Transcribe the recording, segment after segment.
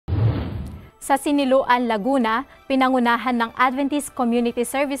Sa Siniloan, Laguna, pinangunahan ng Adventist Community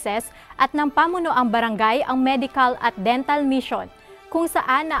Services at ng pamunuang barangay ang medical at dental mission, kung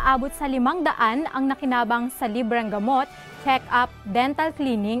saan naabot sa 500 ang nakinabang sa libreng gamot, check-up, dental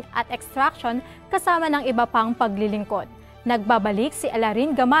cleaning at extraction kasama ng iba pang paglilingkod. Nagbabalik si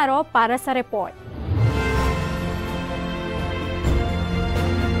Alarin Gamaro para sa report.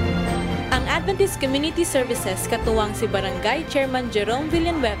 Ang Adventist Community Services katuwang si Barangay Chairman Jerome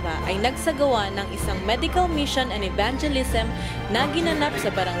Villanueva ay nagsagawa ng isang medical mission and evangelism na ginanap sa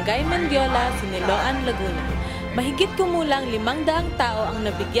Barangay Mendiola, Siniloan, Laguna. Mahigit kumulang 500 tao ang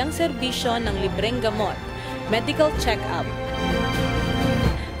nabigyang serbisyo ng libreng gamot, medical check-up,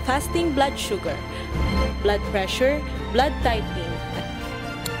 fasting blood sugar, blood pressure, blood typing,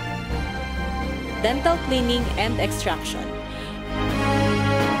 dental cleaning and extraction.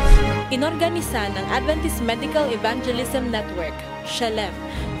 Inorganisa ng Adventist Medical Evangelism Network, SHALEM,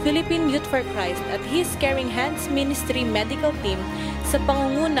 Philippine Youth for Christ at His Caring Hands Ministry Medical Team sa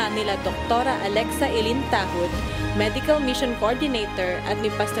pangunguna nila Dr. Alexa Elin Tahud, Medical Mission Coordinator at ni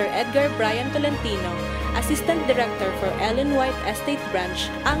Pastor Edgar Brian Tolentino, Assistant Director for Ellen White Estate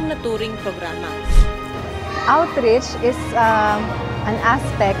Branch, ang naturing programa. Outreach is an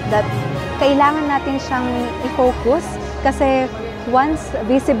aspect that kailangan natin siyang i-focus kasi once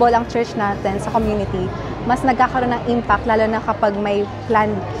visible ang church natin sa community, mas nagkakaroon ng impact lalo na kapag may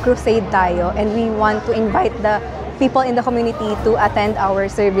planned crusade tayo and we want to invite the people in the community to attend our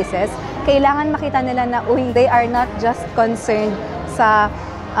services. Kailangan makita nila na they are not just concerned sa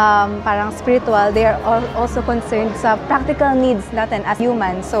parang spiritual, they are also concerned sa practical needs natin as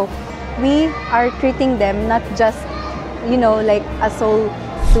humans. So we are treating them not just, like a soul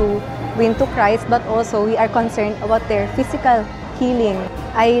to win to Christ, but also we are concerned about their physical healing.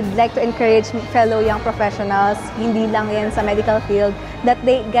 I'd like to encourage fellow young professionals, hindi lang yan sa medical field, that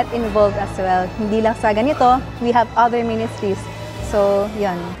they get involved as well. Hindi lang sa ganito, we have other ministries. So,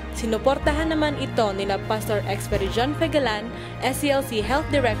 yan. Sinuportahan naman ito nila Pastor John Fegalan, SCLC Health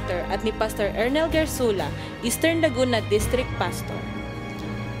Director, at ni Pastor Ernel Gersula, Eastern Laguna District Pastor.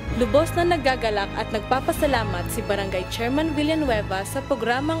 Lubos na nagagalak at nagpapasalamat si Barangay Chairman Villanueva sa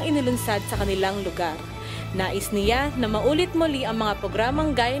programang inilunsad sa kanilang lugar. Nais niya na maulit muli ang mga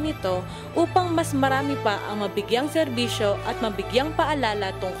programang gaya nito upang mas marami pa ang mabigyang serbisyo at mabigyang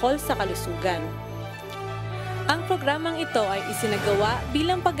paalala tungkol sa kalusugan. Ang programang ito ay isinagawa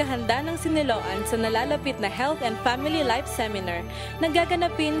bilang paghahanda ng Siniloan sa nalalapit na Health and Family Life Seminar na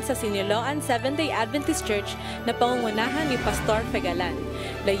gaganapin sa Siniloan Seventh-day Adventist Church na pangungunahan ni Pastor Fegalan.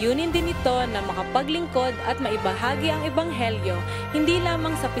 Layunin din ito na makapaglingkod at maibahagi ang ebanghelyo hindi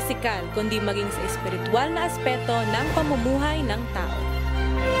lamang sa pisikal kundi maging sa espiritual na aspeto ng pamumuhay ng tao.